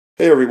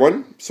Hey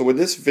everyone, so in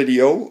this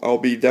video I'll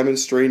be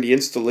demonstrating the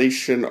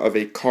installation of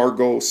a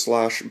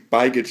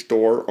cargo/baggage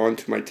door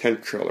onto my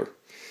tent trailer.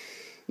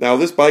 Now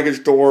this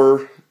baggage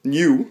door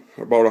new,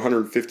 about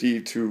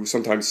 $150 to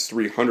sometimes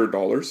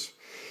 $300.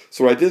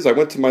 So what I did is I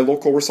went to my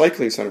local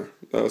recycling center,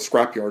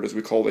 scrapyard as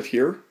we call it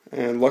here,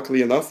 and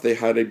luckily enough they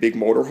had a big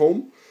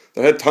motorhome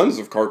that had tons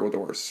of cargo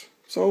doors.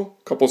 So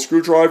a couple of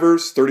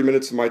screwdrivers, 30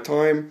 minutes of my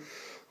time,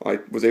 I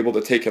was able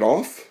to take it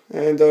off,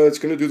 and it's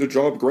going to do the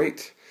job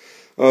great.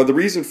 The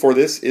reason for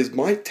this is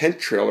my tent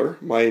trailer,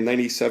 my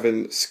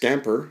 97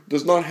 Scamper,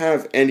 does not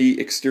have any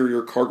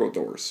exterior cargo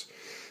doors.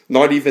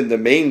 Not even the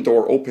main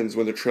door opens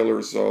when the trailer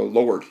is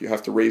lowered. You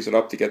have to raise it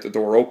up to get the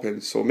door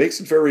open, so it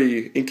makes it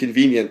very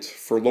inconvenient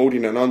for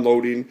loading and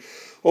unloading.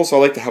 Also,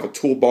 I like to have a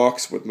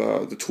toolbox with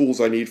the tools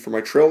I need for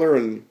my trailer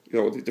and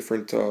the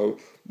different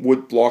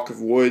block of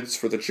woods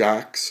for the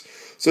jacks.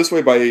 So this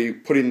way, by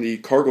putting the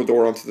cargo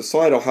door onto the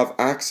side, I'll have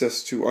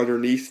access to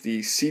underneath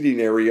the seating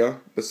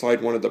area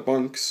beside one of the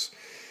bunks.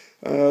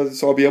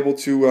 So I'll be able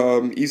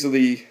to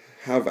easily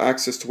have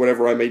access to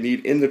whatever I may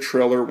need in the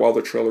trailer while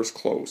the trailer's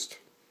closed.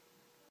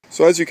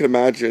 So as you can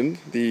imagine,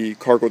 the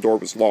cargo door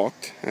was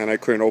locked and I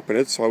couldn't open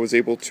it, so I was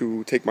able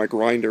to take my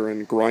grinder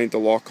and grind the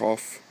lock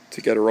off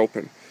to get her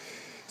open.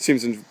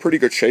 Seems in pretty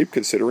good shape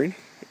considering,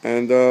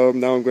 and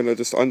now I'm going to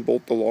just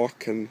unbolt the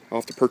lock and I'll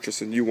have to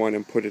purchase a new one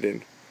and put it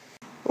in.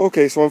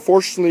 Okay, so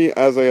unfortunately,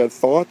 as I had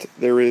thought,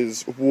 there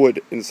is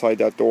wood inside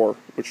that door,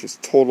 which is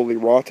totally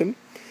rotten.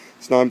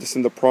 So now I'm just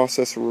in the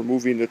process of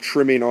removing the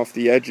trimming off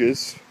the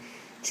edges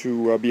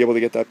to be able to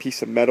get that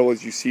piece of metal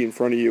as you see in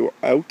front of you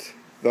out,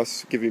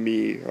 thus giving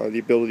me the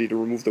ability to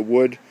remove the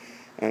wood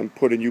and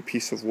put a new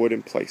piece of wood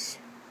in place.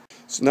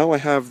 So now I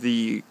have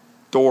the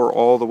door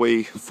all the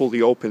way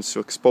fully open, so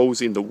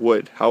exposing the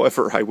wood.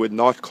 However, I would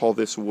not call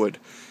this wood.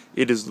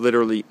 It is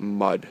literally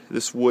mud.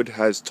 This wood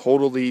has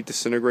totally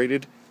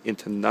disintegrated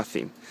into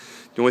nothing.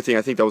 The only thing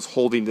I think that was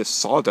holding this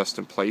sawdust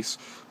in place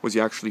was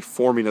the actually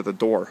forming of the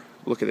door.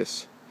 Look at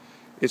this.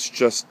 It's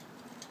just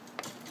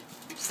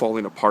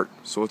falling apart.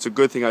 So it's a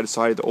good thing I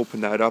decided to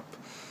open that up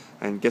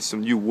and get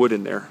some new wood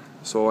in there.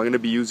 So I'm going to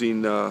be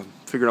using,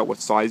 figuring out what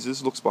sizes.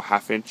 It looks about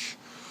 1/2 inch.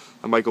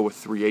 I might go with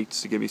 3/8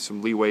 to give me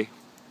some leeway.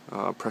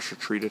 Pressure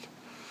treated.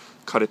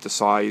 Cut it to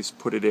size,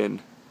 put it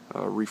in,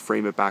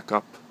 reframe it back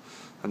up,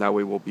 and that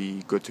way we'll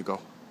be good to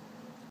go.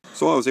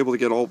 So I was able to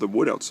get all the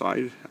wood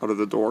outside, out of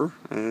the door,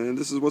 and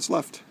this is what's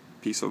left.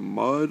 Piece of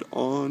mud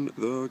on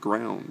the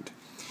ground.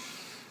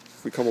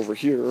 If we come over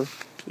here,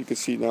 you can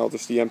see now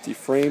just the empty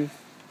frame,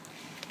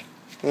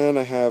 and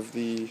I have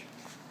the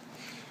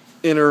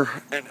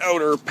inner and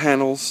outer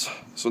panels.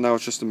 So now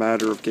it's just a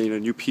matter of getting a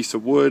new piece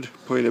of wood,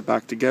 putting it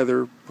back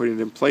together, putting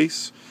it in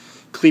place,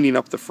 cleaning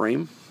up the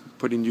frame,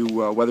 putting new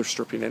weather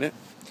stripping in it,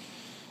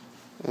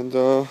 and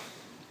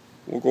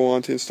we'll go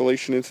on to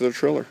installation into the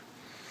trailer.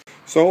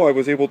 So I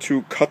was able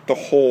to cut the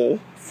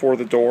hole for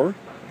the door.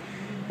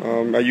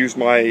 I used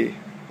my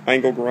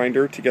angle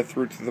grinder to get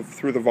through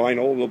the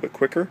vinyl a little bit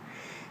quicker,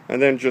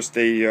 and then just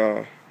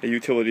a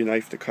utility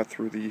knife to cut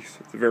through the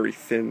very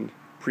thin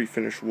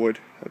pre-finished wood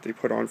that they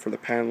put on for the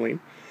paneling.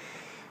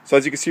 So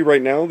as you can see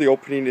right now, the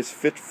opening is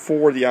fit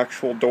for the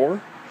actual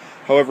door.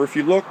 However, if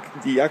you look,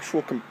 the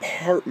actual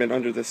compartment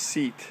under the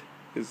seat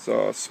is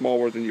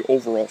smaller than the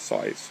overall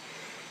size.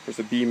 There's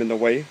a beam in the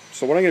way.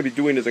 So what I'm going to be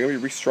doing is I'm going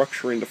to be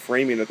restructuring the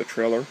framing of the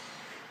trailer,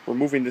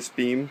 removing this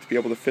beam to be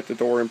able to fit the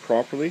door in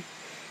properly.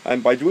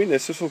 And by doing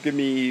this, this will give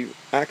me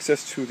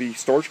access to the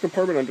storage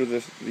compartment under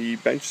the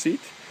bench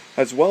seat,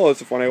 as well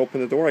as if when I open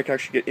the door, I can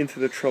actually get into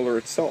the trailer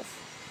itself.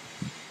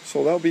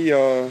 So that'll be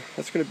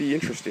that's going to be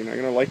interesting. I'm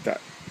going to like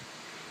that.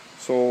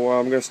 So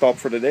I'm going to stop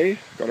for today.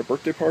 Got a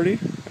birthday party,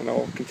 and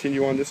I'll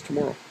continue on this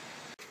tomorrow.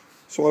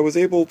 So I was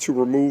able to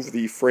remove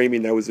the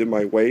framing that was in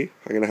my way.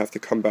 I'm going to have to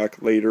come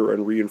back later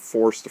and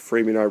reinforce the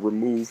framing I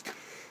removed.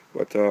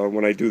 But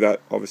when I do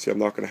that, obviously I'm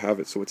not going to have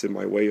it so it's in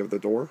my way of the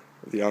door,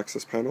 of the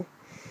access panel.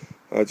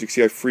 As you can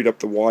see, I freed up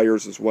the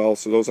wires as well,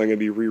 so those I'm going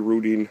to be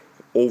rerouting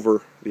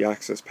over the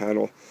access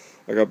panel.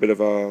 I got a bit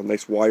of a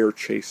nice wire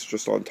chase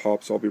just on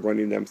top, so I'll be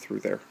running them through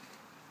there.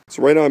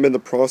 So right now I'm in the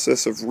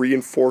process of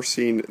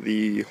reinforcing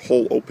the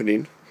hole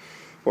opening.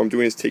 What I'm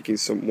doing is taking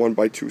some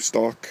 1x2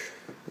 stock,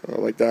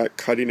 like that,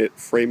 cutting it,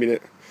 framing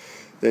it,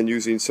 then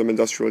using some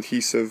industrial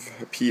adhesive,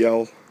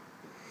 PL,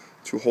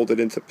 to hold it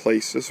into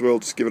place. This will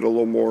just give it a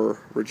little more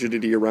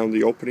rigidity around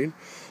the opening.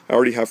 I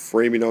already have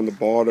framing on the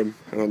bottom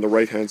and on the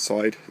right hand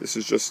side. This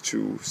is just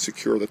to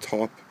secure the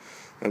top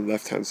and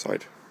left hand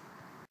side.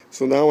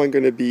 So now I'm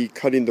going to be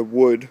cutting the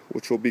wood,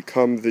 which will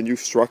become the new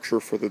structure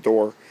for the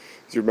door.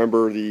 As you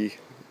remember, the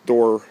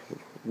door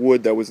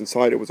wood that was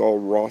inside, it was all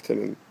rotten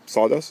and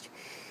sawdust.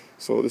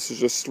 So this is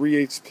just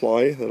 3/8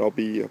 ply that I'll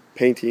be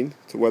painting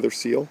to weather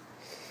seal,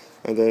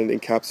 and then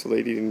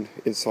encapsulating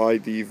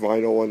inside the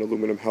vinyl and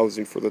aluminum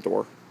housing for the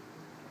door.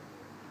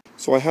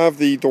 So I have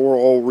the door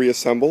all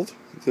reassembled.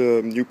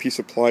 The new piece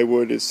of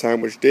plywood is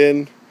sandwiched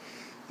in.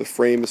 The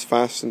frame is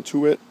fastened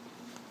to it.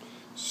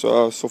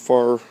 So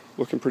far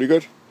looking pretty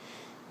good.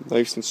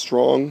 Nice and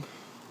strong.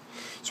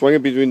 So what I'm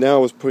going to be doing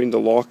now is putting the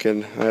lock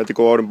in. I had to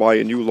go out and buy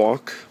a new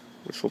lock,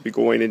 which will be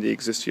going in the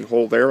existing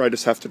hole there. I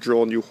just have to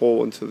drill a new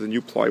hole into the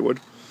new plywood.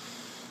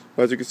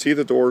 But as you can see,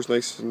 the door is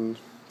nice and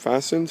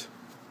fastened.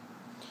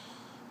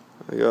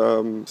 I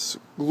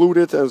glued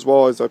it, as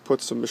well as I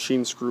put some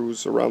machine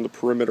screws around the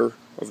perimeter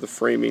of the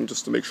framing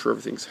just to make sure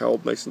everything's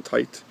held nice and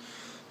tight.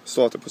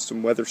 Still have to put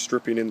some weather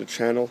stripping in the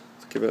channel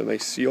to give it a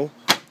nice seal.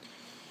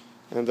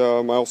 And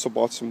I also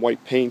bought some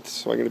white paint,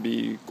 so I'm going to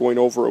be going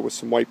over it with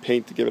some white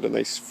paint to give it a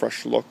nice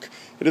fresh look.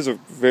 It is a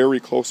very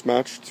close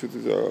match to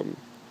the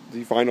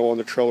vinyl on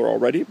the trailer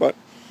already, but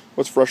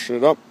let's freshen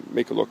it up,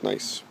 make it look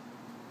nice.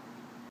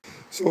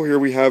 So here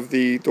we have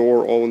the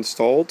door all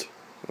installed.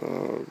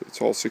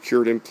 It's all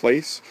secured in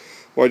place.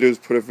 What I do is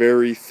put a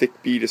very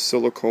thick bead of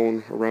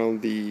silicone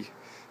around the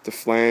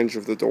flange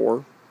of the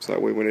door, so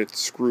that way when it's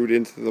screwed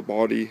into the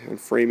body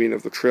and framing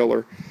of the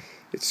trailer,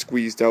 it's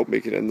squeezed out,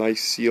 making a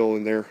nice seal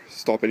in there,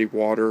 stop any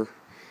water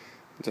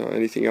and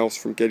anything else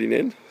from getting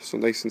in, so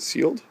nice and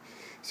sealed.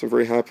 So I'm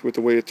very happy with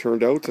the way it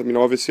turned out. I mean,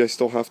 obviously I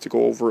still have to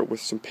go over it with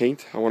some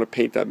paint. I want to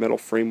paint that metal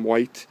frame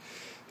white,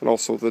 and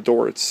also the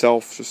door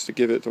itself, just to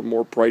give it a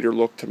more brighter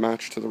look to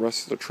match to the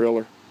rest of the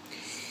trailer.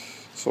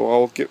 So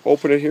I'll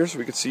open it here so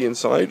we can see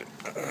inside.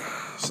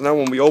 So now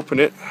when we open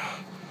it,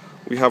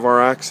 we have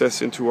our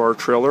access into our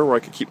trailer where I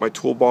can keep my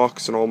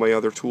toolbox and all my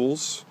other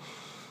tools.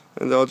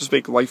 And that'll just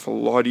make life a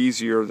lot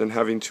easier than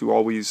having to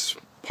always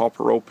pop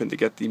her open to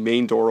get the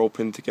main door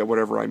open to get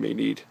whatever I may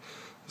need.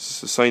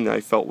 This is something that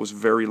I felt was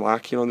very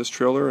lacking on this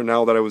trailer, and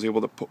now that I was able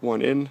to put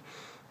one in,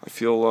 I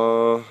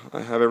feel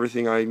I have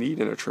everything I need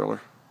in a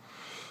trailer.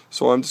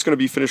 So I'm just going to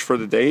be finished for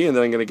the day, and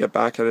then I'm going to get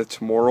back at it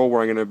tomorrow,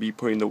 where I'm going to be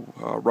putting the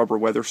rubber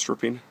weather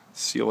stripping,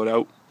 seal it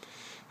out,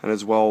 and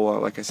as well,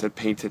 like I said,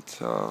 paint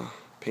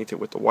it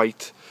with the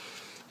white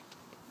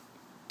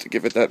to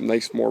give it that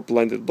nice, more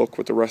blended look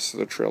with the rest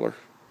of the trailer.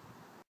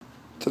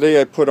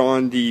 Today I put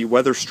on the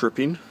weather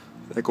stripping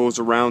that goes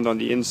around on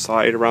the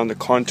inside, around the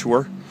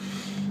contour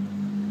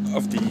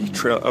of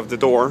the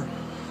door.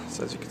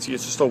 So as you can see,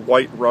 it's just a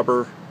white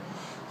rubber,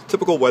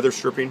 typical weather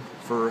stripping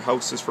for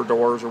houses, for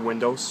doors or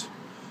windows,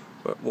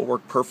 but will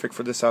work perfect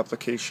for this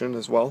application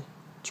as well.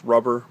 It's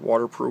rubber,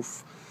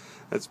 waterproof.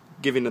 It's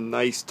giving a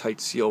nice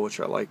tight seal, which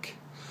I like.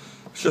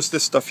 It's just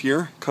this stuff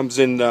here comes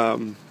in.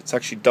 It's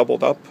actually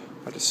doubled up.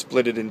 I just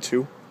split it in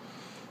two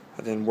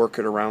and then work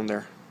it around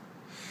there.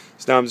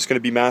 So now I'm just going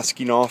to be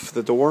masking off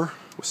the door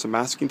with some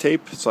masking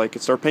tape so I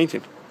can start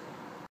painting.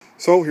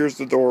 So here's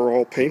the door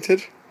all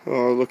painted,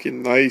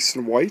 looking nice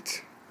and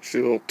white.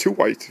 Actually a little too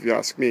white if you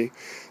ask me,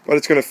 but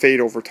it's going to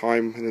fade over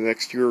time in the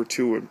next year or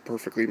two and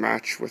perfectly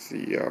match with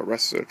the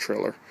rest of the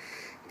trailer.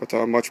 But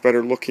much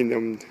better looking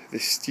than the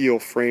steel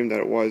frame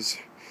that it was.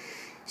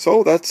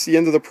 So that's the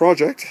end of the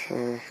project.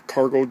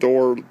 Cargo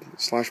door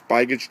 /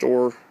 baggage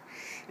door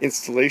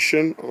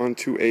installation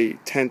onto a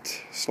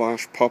tent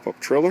 / pop-up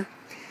trailer.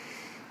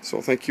 So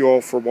thank you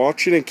all for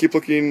watching, and keep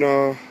looking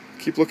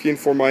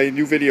for my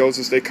new videos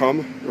as they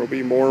come. There will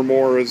be more and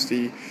more as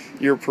the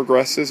year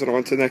progresses and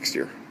on to next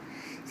year.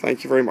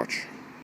 Thank you very much.